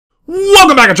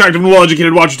Welcome back, attractive and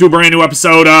well-educated watchers, to a brand new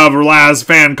episode of Laz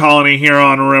Fan Colony here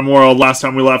on RimWorld. Last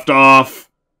time we left off,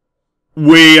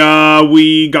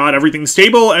 we got everything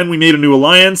stable, and we made a new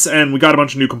alliance, and we got a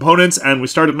bunch of new components, and we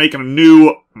started making a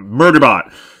new murder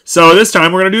bot. So this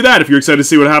time we're gonna do that. If you're excited to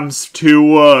see what happens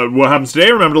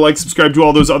today, remember to like, subscribe to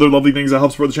all those other lovely things that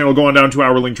help support the channel. Go on down to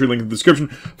our Linktree link in the description.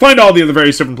 Find all the other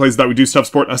various different places that we do stuff.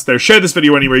 Support us there. Share this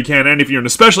video anywhere you can. And if you're an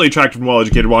especially attractive and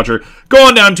well-educated watcher, go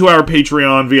on down to our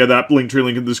Patreon via that Linktree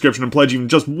link in the description and pledge even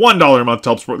just $1 a month to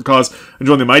help support the cause. And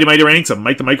join the mighty ranks of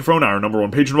Mike the Microphone, our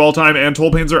 #1 patron of all time, and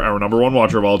Tollpanzer, our #1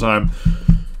 watcher of all time.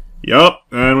 Yup,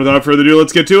 and without further ado,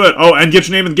 let's get to it. Oh, and get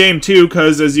your name in the game, too,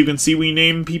 because as you can see, we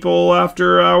name people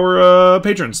after our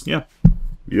patrons. Yeah.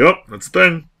 Yup, that's the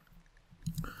thing.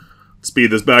 Speed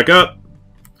this back up.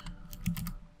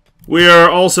 We are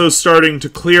also starting to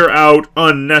clear out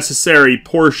unnecessary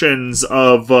portions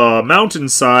of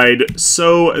mountainside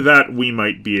so that we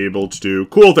might be able to do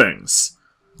cool things.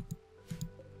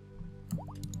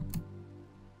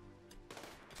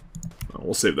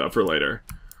 We'll save that for later.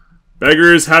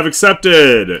 Beggars have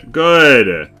accepted.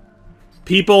 Good.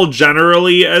 People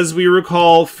generally, as we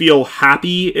recall, feel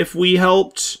happy if we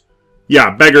helped.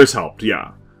 Yeah, beggars helped,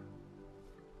 yeah.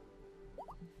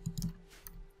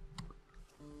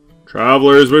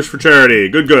 Travelers wish for charity.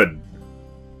 Good, good.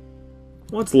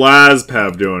 What's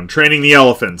Lazpev doing? Training the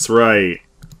elephants, right.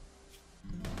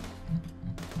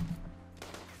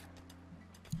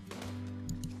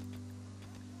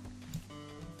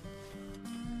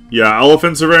 Yeah,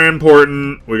 elephants are very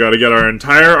important. We gotta get our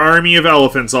entire army of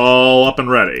elephants all up and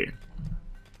ready.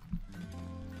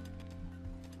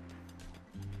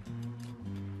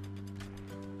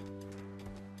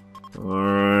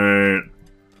 Alright.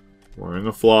 Wearing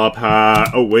a flop hat.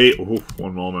 Oh, wait. Oof,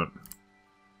 one moment.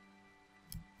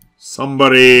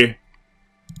 Somebody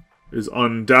is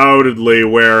undoubtedly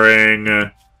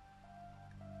wearing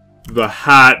the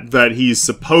hat that he's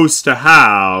supposed to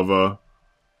have.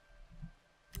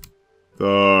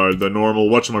 The normal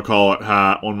whatchamacallit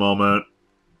hat. One moment.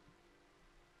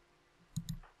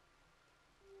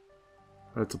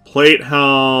 That's a plate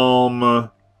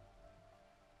helm.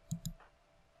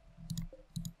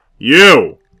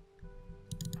 You!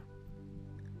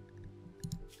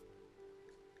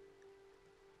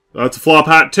 That's a flop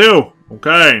hat too.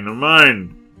 Okay, never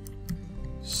mind.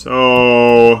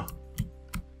 So...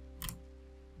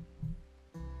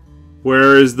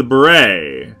 where is the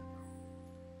beret?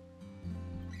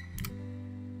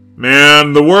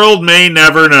 Man, the world may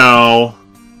never know.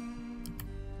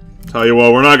 Tell you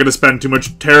what, we're not going to spend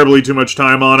terribly too much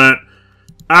time on it.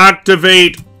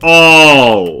 Activate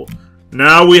all.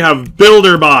 Now we have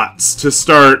builder bots to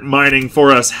start mining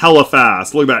for us hella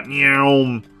fast. Look at that.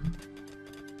 Meow.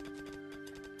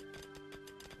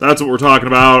 That's what we're talking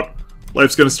about.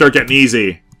 Life's going to start getting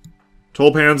easy.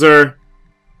 Tollpanzer,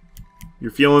 you're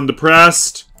feeling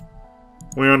depressed?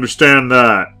 We understand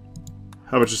that.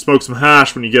 How about you smoke some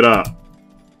hash when you get up?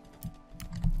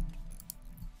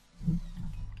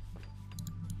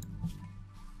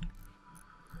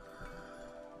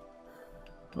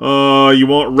 You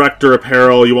want Rector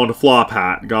apparel, you want a flop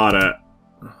hat. Got it.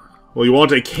 Well, you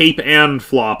want a cape and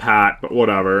flop hat, but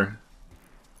whatever.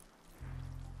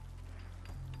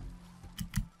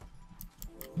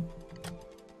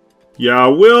 Yeah,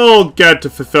 we'll get to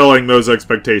fulfilling those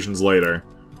expectations later.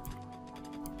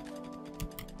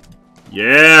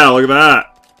 Yeah, look at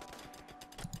that.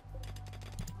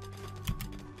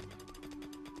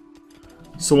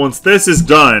 So once this is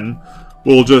done,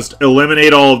 we'll just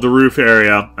eliminate all of the roof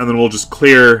area, and then we'll just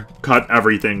cut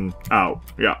everything out.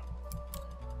 Yeah.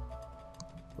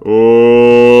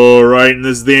 Oh, right, and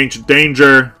this is the ancient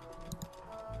danger.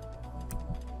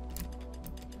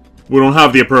 We don't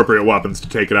have the appropriate weapons to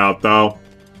take it out, though.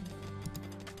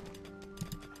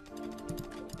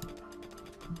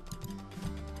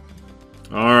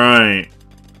 Alright.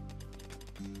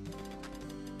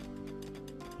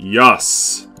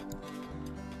 Yes.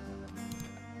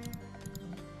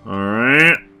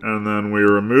 Alright. And then we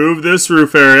remove this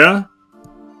roof area.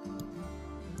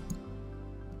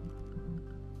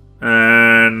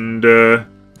 And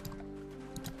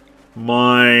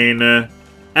mine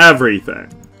everything.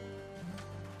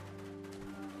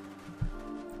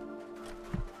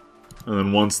 And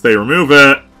then once they remove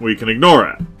it, we can ignore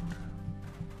it.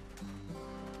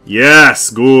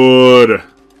 Yes, good.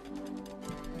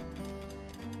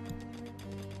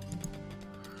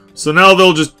 So now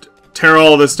they'll just tear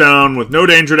all this down with no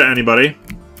danger to anybody.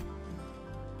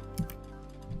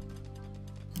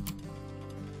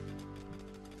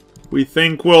 We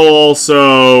think we'll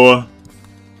also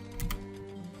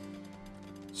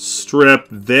strip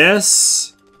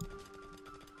this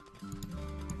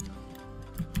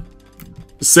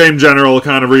Same general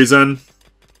kind of reason.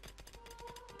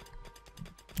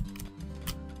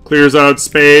 Clears out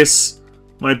space.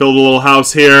 Might build a little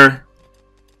house here.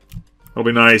 That'll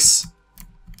be nice.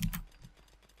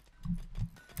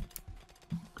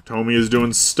 Tomi is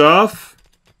doing stuff.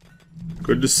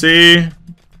 Good to see.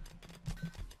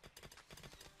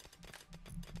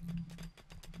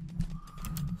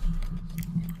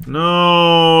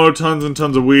 No, tons and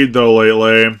tons of weed though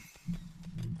lately.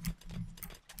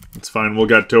 It's fine, we'll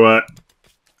get to it.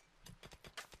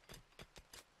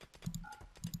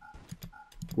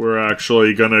 We're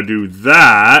actually gonna do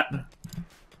that.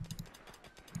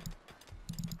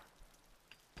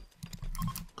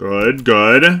 Good,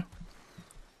 good.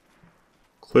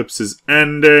 Clips is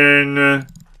ending.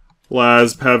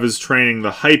 Lazpev is training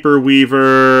the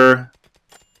Hyperweaver.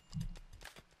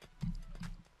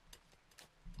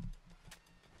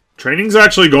 Training's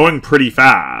actually going pretty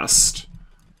fast.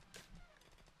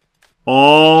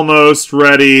 Almost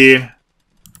ready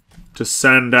to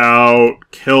send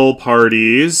out kill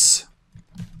parties.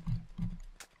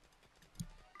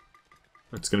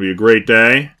 It's going to be a great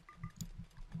day.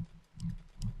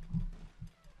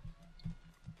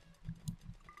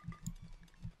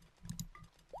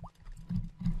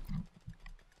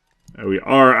 And we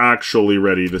are actually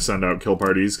ready to send out kill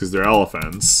parties because they're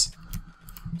elephants.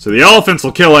 So the elephants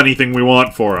will kill anything we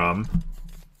want for them.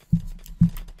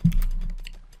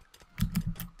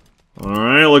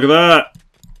 Alright, look at that.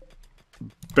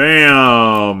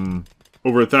 Bam!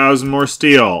 Over 1,000 more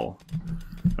steel.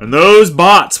 And those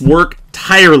bots work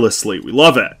tirelessly. We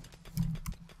love it.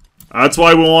 That's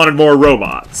why we wanted more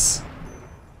robots.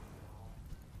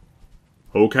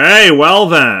 Okay, well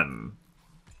then.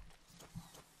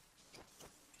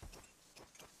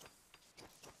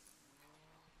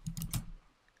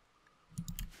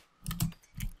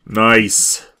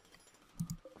 Nice.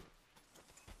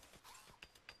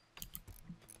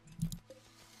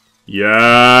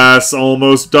 Yes,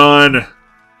 almost done.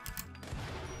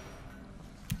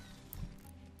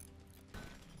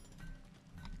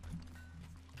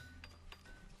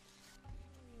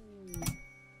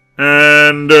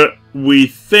 And we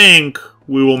think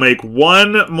we will make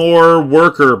one more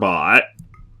worker bot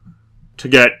to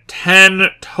get 10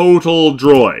 total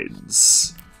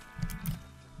droids.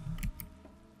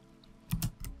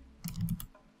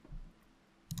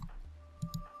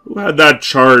 Who had that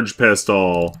charge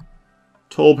pistol?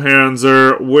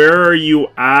 Tolpanzer, where are you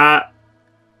at?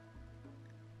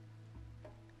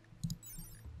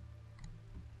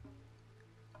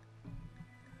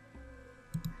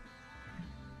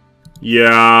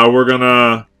 Yeah, we're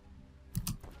gonna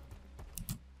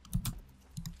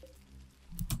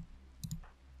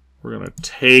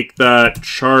take that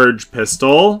charge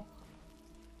pistol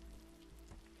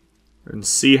and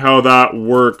see how that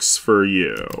works for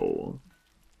you.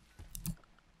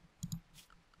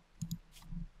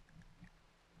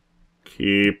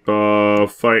 Keep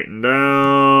fighting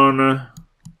down.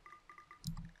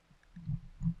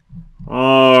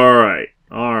 Alright,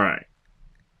 alright.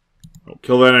 Oh,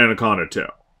 kill that anaconda too.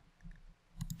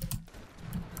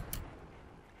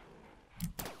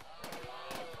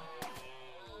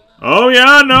 Oh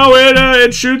yeah, no,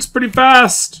 it shoots pretty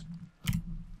fast.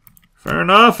 Fair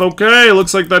enough, okay.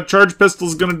 Looks like that charge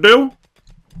pistol's gonna do.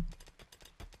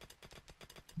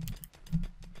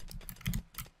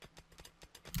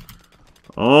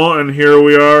 Oh, and here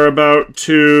we are about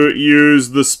to use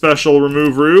the special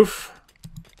remove roof.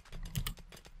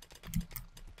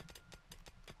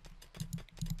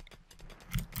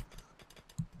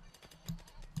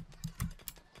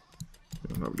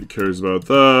 Nobody cares about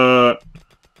that.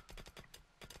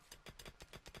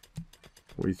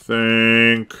 We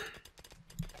think.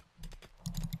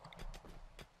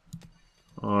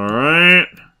 Alright.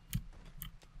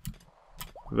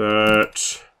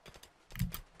 That.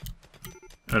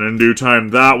 And in due time,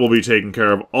 that will be taken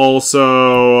care of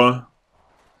also.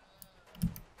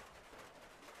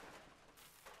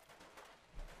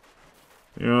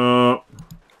 Yup.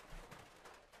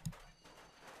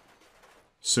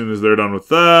 As soon as they're done with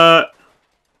that.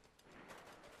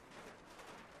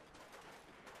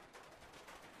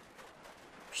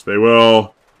 Which they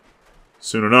will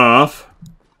soon enough.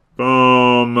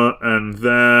 Boom. And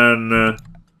then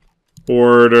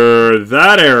order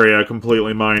that area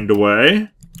completely mined away.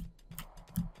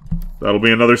 That'll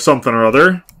be another something or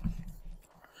other.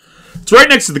 It's right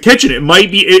next to the kitchen. It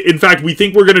might be... In fact, we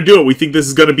think we're going to do it. We think this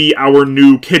is going to be our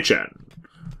new kitchen.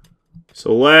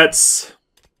 So let's...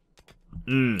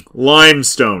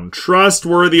 limestone.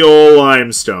 Trustworthy old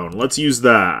limestone. Let's use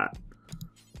that.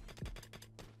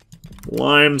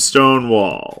 Limestone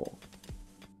wall.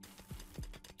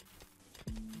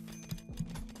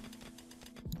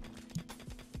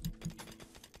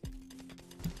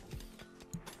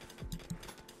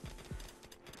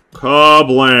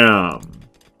 Kablam.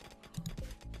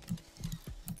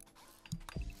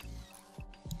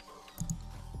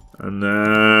 And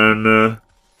then...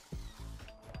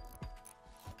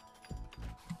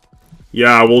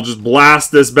 yeah, we'll just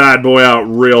blast this bad boy out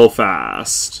real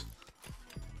fast.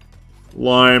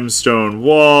 Limestone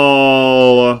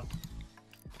wall.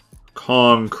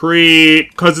 Concrete,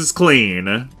 because it's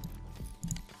clean.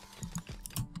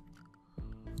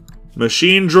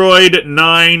 Machine Droid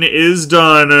 9 is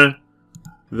done.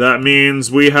 That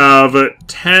means we have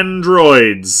 10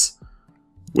 droids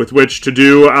with which to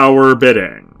do our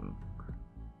bidding.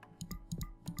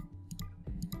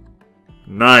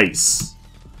 Nice.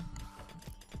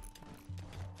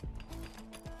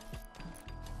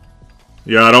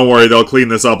 Yeah, don't worry, they'll clean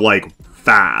this up, like,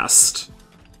 fast.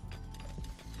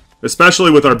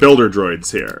 Especially with our builder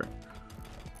droids here.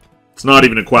 It's not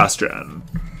even a question.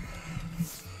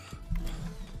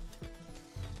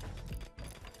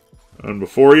 And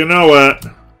before you know it...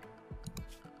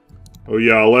 oh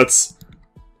yeah, let's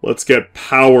get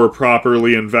power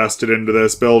properly invested into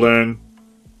this building.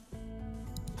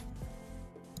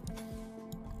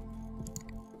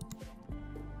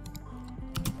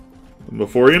 And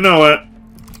before you know it...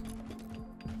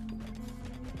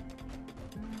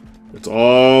 it's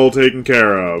all taken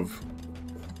care of.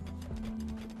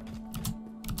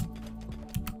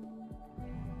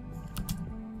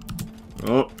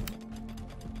 Oh.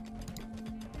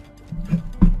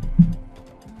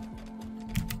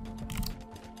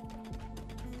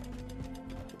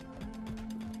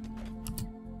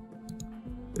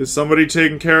 Is somebody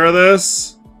taking care of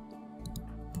this?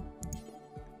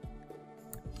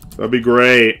 That'd be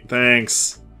great.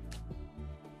 Thanks.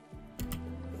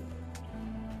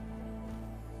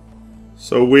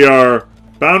 So we are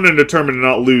bound and determined to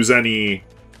not lose any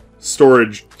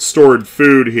stored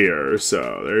food here.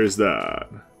 So there's that.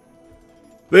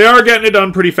 They are getting it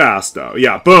done pretty fast, though.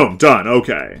 Yeah, boom, done.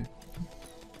 Okay.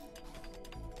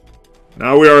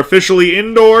 Now we are officially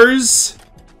indoors.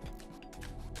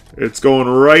 It's going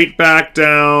right back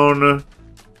down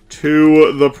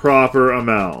to the proper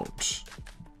amount.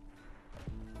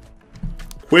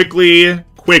 Quickly,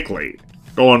 quickly.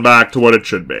 Going back to what it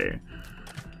should be.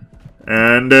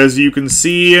 And as you can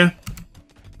see,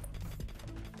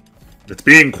 it's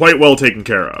being quite well taken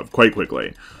care of, quite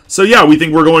quickly. So yeah, we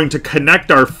think we're going to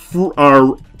connect our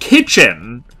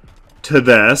kitchen to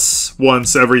this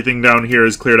once everything down here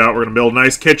is cleared out. We're going to build a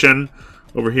nice kitchen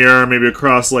over here, maybe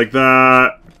across like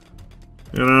that.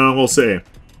 You know, we'll see.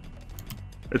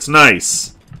 It's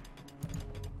nice.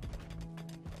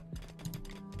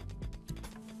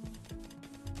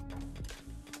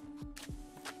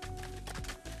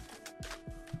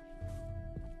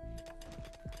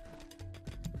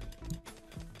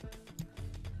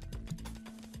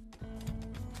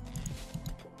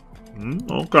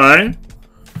 Okay.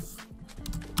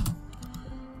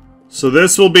 So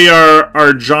this will be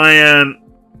our giant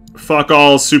fuck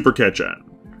all super kitchen.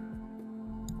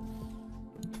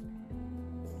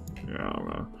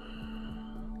 Yeah.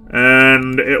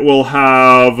 And it will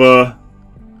have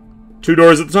 2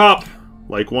 doors at the top,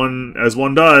 like one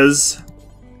does.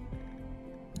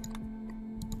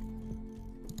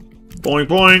 Boink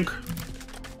boink.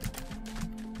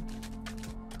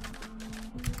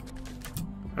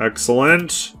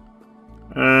 Excellent.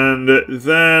 And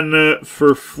then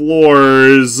for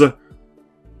floors,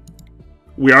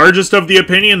 we are just of the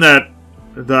opinion that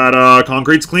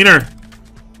concrete's cleaner.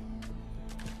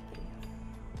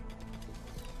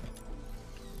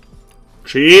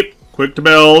 Cheap, quick to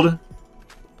build,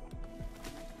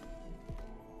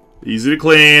 easy to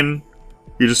clean.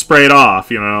 You just spray it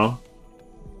off, you know.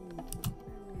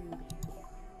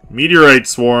 Meteorite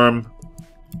swarm.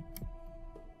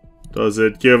 Does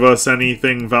it give us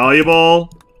anything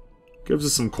valuable? Gives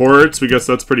us some quartz. We guess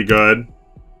that's pretty good.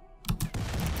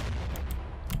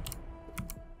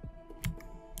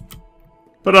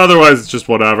 But otherwise, it's just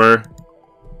whatever.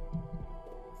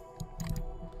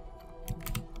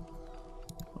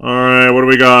 Alright, what do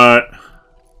we got?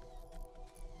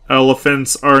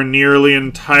 Elephants are nearly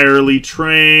entirely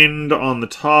trained on the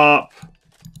top.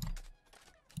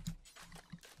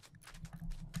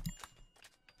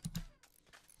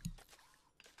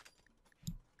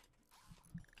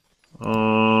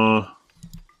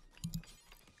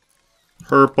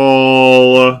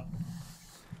 Purple.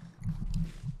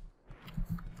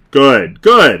 Good,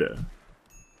 good.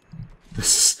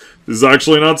 This is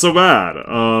actually not so bad.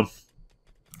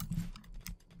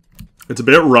 It's a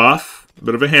bit rough, a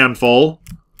bit of a handful.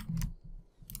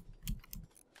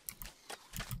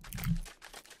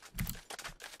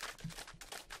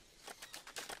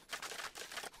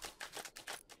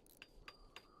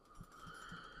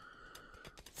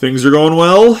 Things are going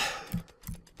well.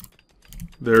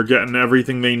 They're getting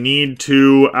everything they need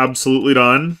to absolutely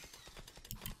done.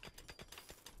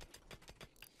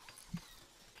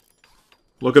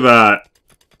 Look at that.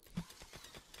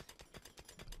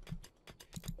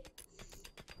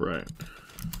 Right.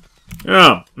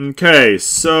 Yeah, okay,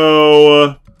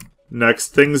 so next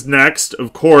things next,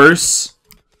 of course,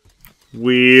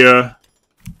 we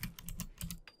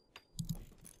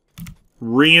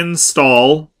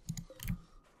reinstall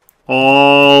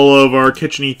all of our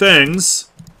kitchen-y things.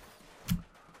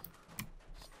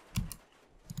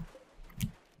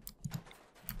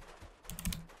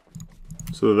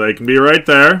 So they can be right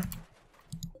there.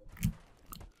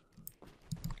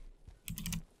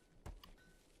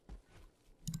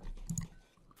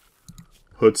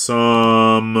 Put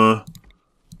some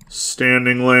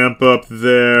standing lamp up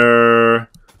there.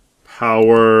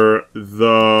 Power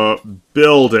the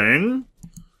building.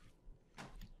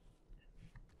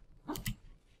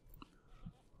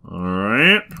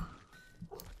 Alright.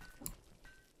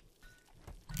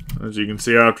 As you can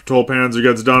see, after Tulpanzer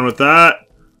gets done with that,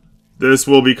 this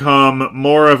will become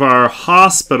more of our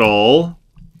hospital.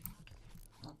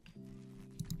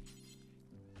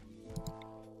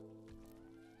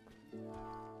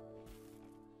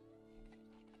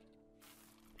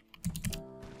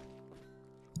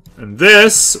 And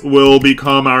this will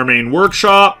become our main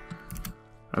workshop,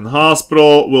 and the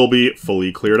hospital will be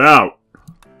fully cleared out.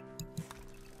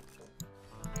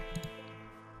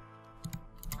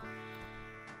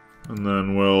 And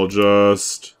then we'll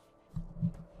just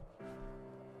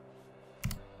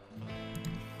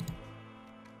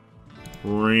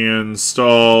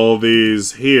reinstall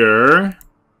these here.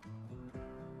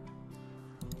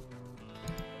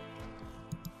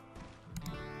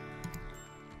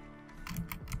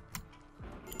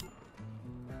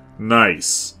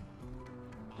 Nice.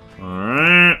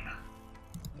 Alright.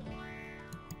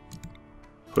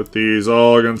 Put these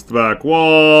all against the back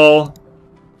wall.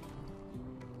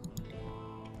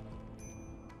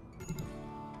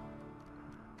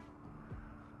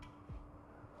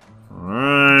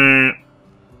 Alright.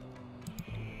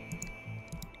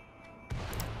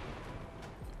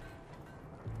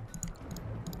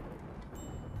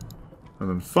 And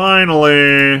then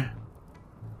finally,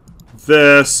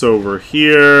 this over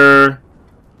here.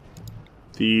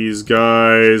 These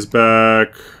guys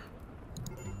back.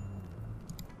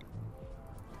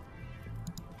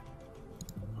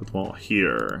 Put them all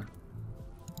here.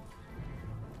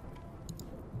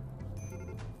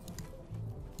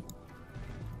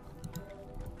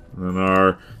 And then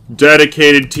our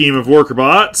dedicated team of worker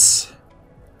bots.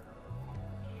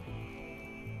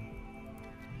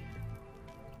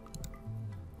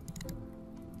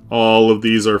 All of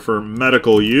these are for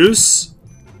medical use.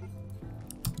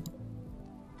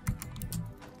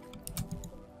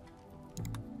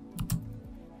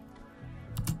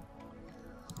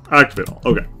 Activate all.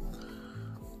 Okay.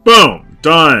 Boom.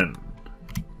 Done.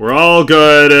 We're all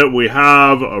good. We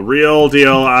have a real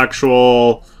deal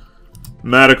actual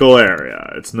medical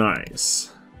area. It's nice.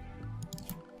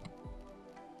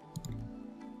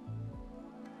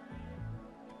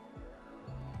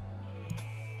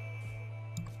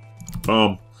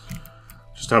 Boom.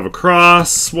 Just have a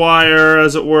cross wire,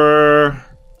 as it were.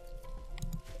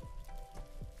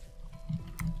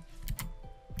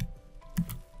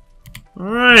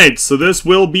 Alright, so this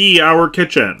will be our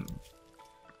kitchen.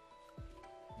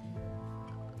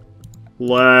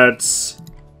 Let's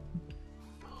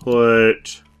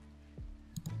put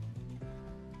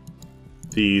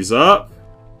these up.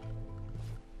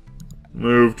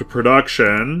 Move to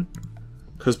production.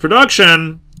 Because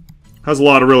production has a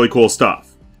lot of really cool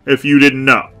stuff, if you didn't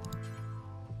know.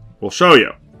 We'll show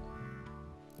you.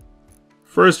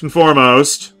 First and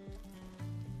foremost,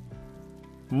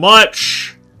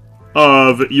 much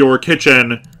of your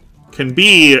kitchen can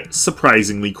be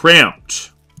surprisingly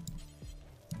cramped.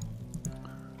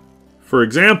 For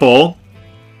example,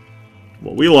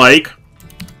 what we like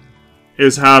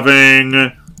is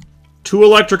having 2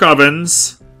 electric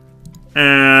ovens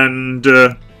and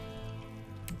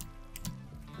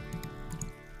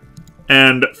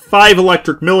 5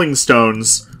 electric milling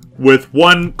stones with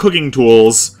 1 cooking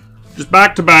tools just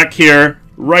back to back here,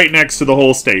 right next to the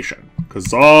whole station. Because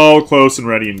it's all close and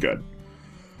ready and good.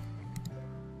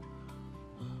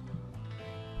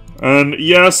 And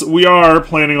yes, we are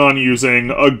planning on using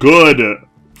a good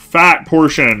fat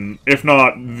portion, if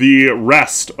not the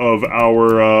rest of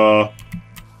our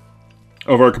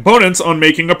components on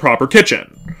making a proper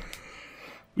kitchen.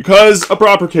 Because a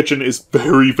proper kitchen is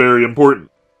very, very important.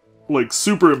 Like,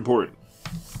 super important.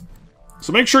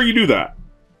 So make sure you do that.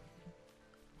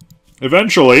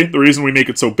 Eventually, the reason we make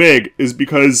it so big is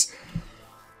because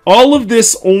all of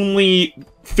this only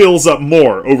fills up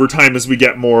more over time as we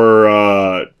get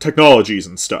more technologies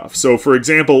and stuff. So, for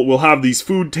example, we'll have these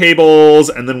food tables,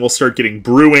 and then we'll start getting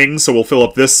brewing, so we'll fill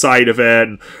up this side of it.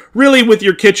 And really, with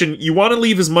your kitchen, you want to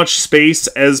leave as much space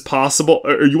as possible,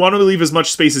 or you want to leave as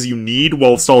much space as you need,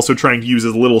 whilst also trying to use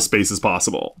as little space as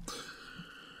possible.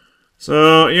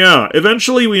 So, yeah,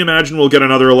 eventually we imagine we'll get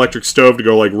another electric stove to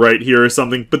go, like, right here or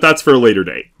something, but that's for a later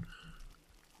date.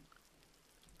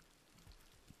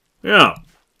 Yeah.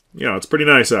 Yeah, it's pretty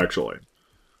nice, actually.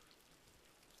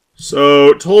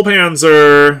 So,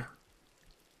 Tollpanzer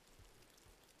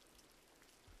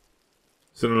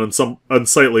is in an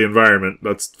unsightly environment.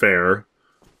 That's fair.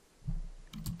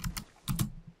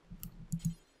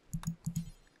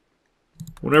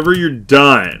 Whenever you're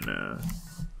done,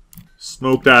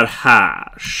 smoke that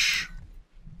hash.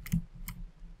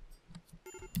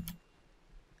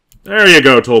 There you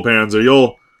go, Tollpanzer.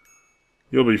 You'll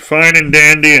be fine and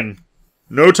dandy in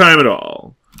no time at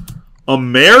all. A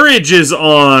marriage is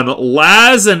on.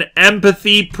 Laz and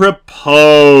Empathy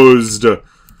proposed.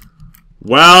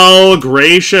 Well,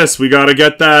 gracious, we gotta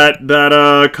get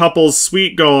that couple's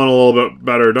suite going a little bit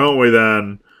better, don't we,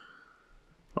 then?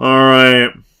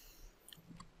 Alright.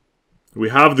 We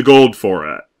have the gold for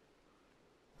it.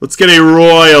 Let's get a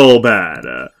royal bed.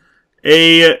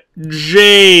 A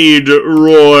jade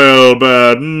royal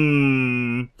bed.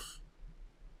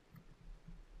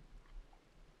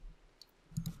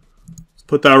 Let's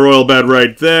put that royal bed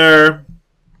right there.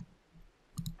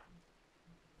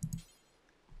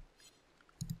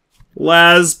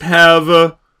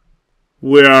 Lazpev,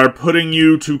 we are putting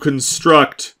you to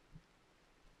construct,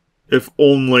 if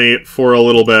only for a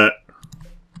little bit.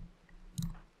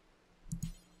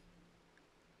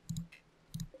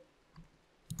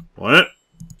 What?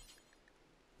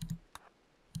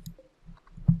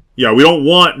 Yeah, we don't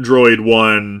want Droid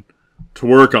 1 to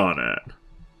work on it.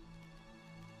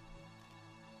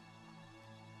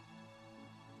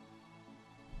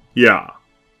 Yeah.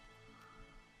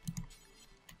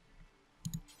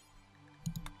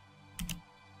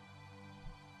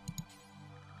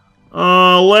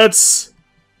 Let's...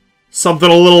 something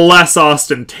a little less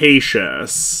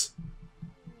ostentatious.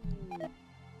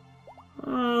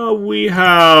 We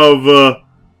have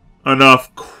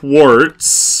enough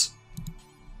quartz.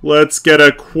 Let's get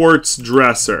a quartz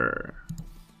dresser.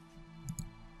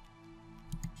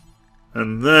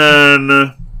 And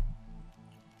then...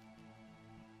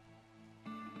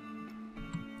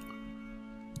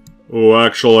 oh,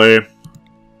 actually...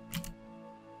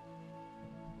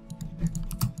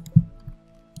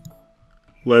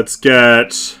 let's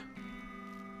get...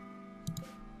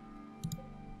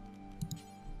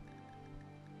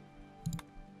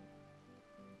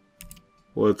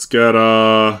 let's get, you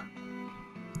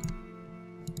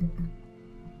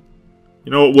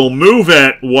know what, we'll move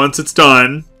it once it's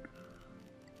done.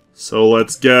 So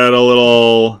let's get a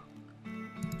little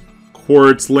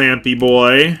quartz lampy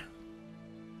boy.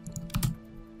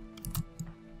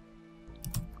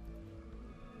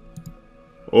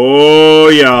 Oh,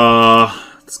 yeah.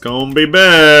 It's gonna be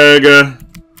big.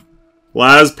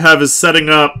 Lazpev is setting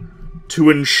up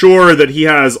to ensure that he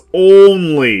has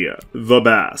only the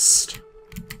best.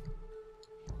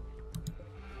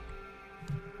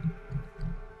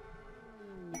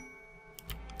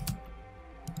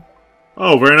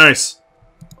 Oh, very nice.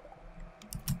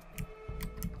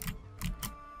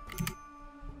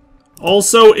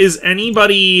 Also, is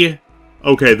anybody...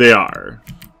 okay, they are.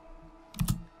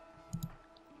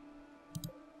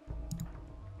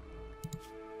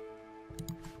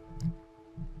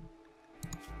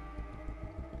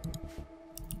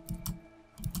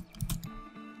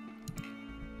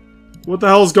 What the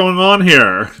hell's going on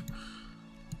here?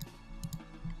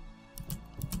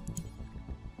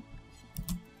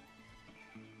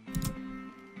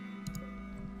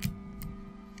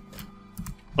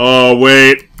 Oh,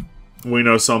 wait. We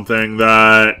know something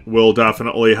that will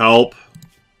definitely help.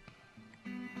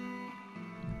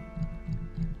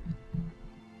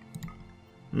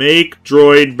 Make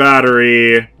droid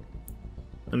battery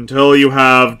until you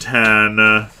have 10.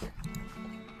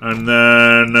 And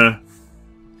then...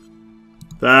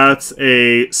 that's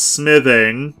a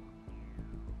smithing.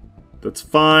 That's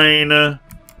fine.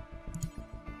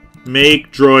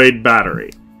 Make droid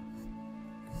battery.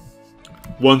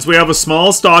 Once we have a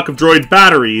small stock of droid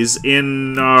batteries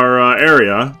in our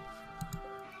area,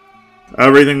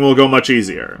 everything will go much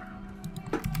easier.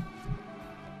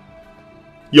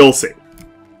 You'll see.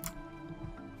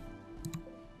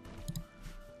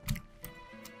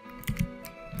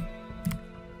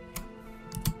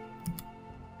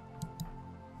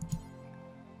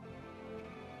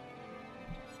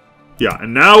 Yeah,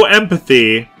 and now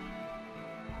empathy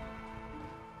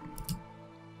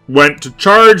went to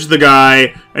charge the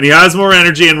guy, and he has more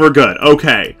energy, and we're good.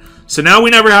 Okay, so now we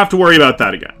never have to worry about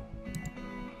that again.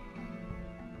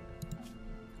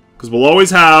 Because we'll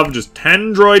always have just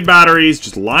 10 droid batteries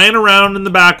just lying around in the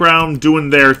background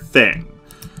doing their thing.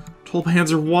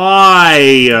 Tollpanzer,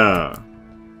 why?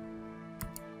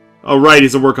 Oh, right,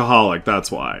 he's a workaholic, that's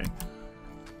why.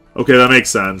 Okay, that makes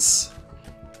sense.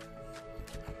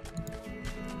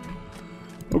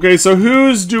 Okay, so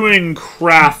who's doing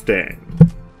crafting?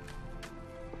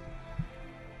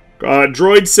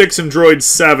 Droid 6 and Droid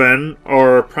 7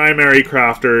 are primary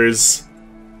crafters.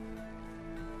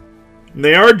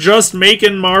 They are just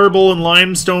making marble and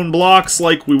limestone blocks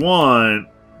like we want.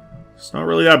 It's not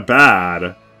really that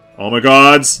bad. Oh my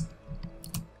gods.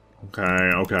 Okay,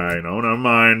 okay. No, never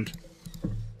mind.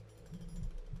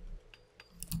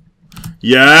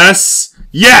 Yes!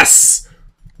 Yes!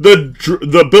 The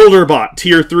BuilderBot,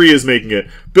 Tier 3 is making it.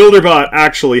 BuilderBot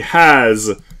actually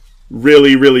has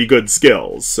really, really good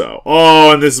skills. So,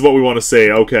 oh, and this is what we want to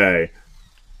say. Okay.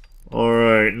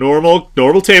 Alright, normal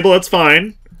table, that's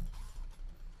fine.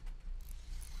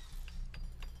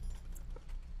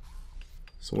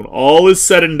 So when all is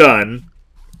said and done,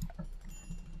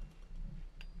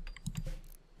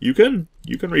 you can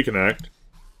reconnect.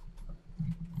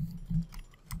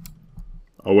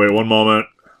 Oh wait, one moment.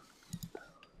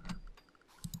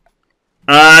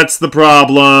 That's the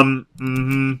problem.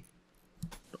 Don't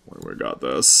worry, we got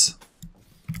this.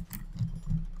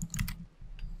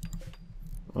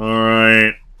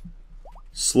 Alright.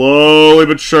 Slowly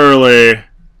but surely.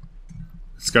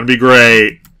 It's gonna be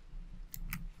great.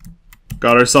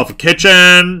 Got ourselves a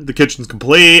kitchen. The kitchen's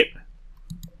complete.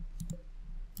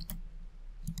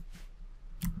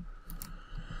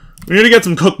 We need to get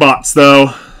some cookbots,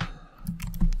 though.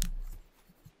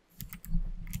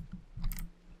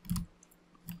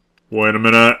 Wait a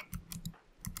minute.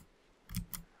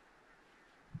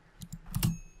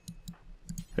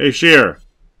 Hey, Sheer.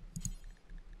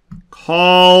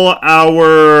 Call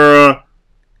our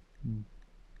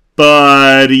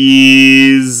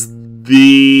buddies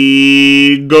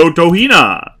the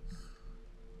Gotohina.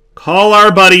 Call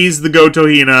our buddies the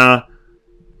Gotohina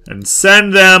and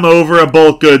send them over a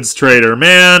bulk goods trader.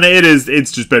 Man,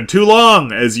 it's just been too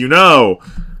long, as you know.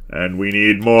 And we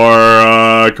need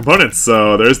more components,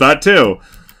 so there's that too.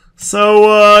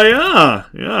 So, yeah,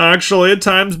 actually, at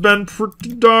times been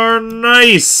pretty darn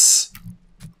nice.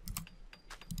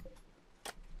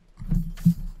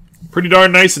 Pretty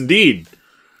darn nice indeed.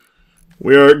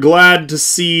 We are glad to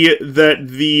see that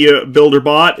the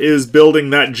BuilderBot is building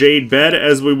that jade bed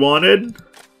as we wanted.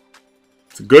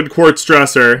 It's a good quartz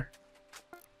dresser.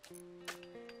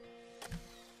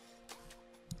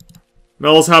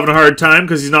 Mel's having a hard time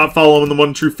because he's not following the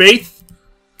one true faith.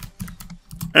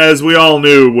 As we all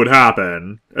knew would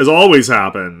happen. As always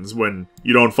happens when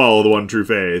you don't follow the one true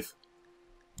faith.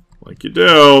 Like you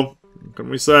do. What can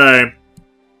we say?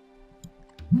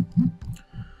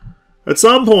 At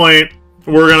some point,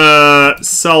 we're gonna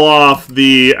sell off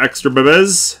the extra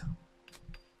bibas.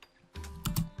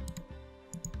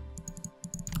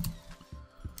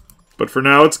 But for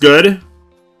now, it's good.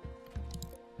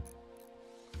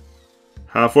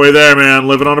 Halfway there, man.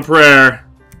 Living on a prayer.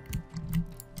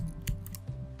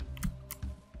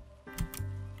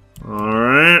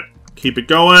 Alright. Keep it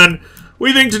going.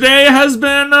 We think today has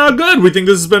been good. We think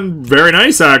this has been very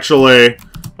nice, actually.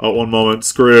 Oh, one moment.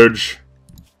 Scrooge.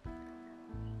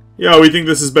 Yeah, we think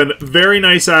this has been very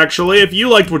nice, actually. If you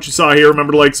liked what you saw here,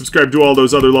 remember to like, subscribe, do all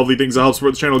those other lovely things that help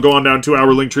support the channel. Go on down to our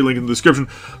Linktree link in the description.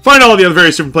 Find all of the other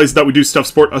various different places that we do stuff,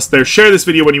 support us there. Share this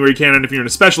video anywhere you can, and if you're an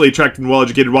especially attractive and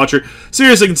well-educated watcher,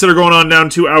 seriously consider going on down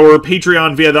to our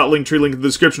Patreon via that Linktree link in the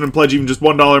description and pledge even just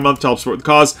 $1 a month to help support the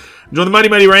cause. Join the mighty,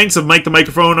 mighty ranks of Mike the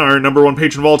Microphone, our #1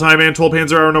 patron of all time, and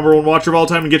Tollpanzer, our #1 watcher of all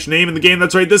time, and get your name in the game.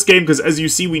 That's right, this game, because as you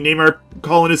see, we name our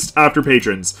colonists after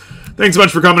patrons. Thanks so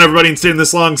much for coming, everybody, and staying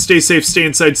this long. Stay safe, stay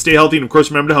inside, stay healthy, and of course,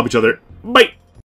 remember to help each other. Bye!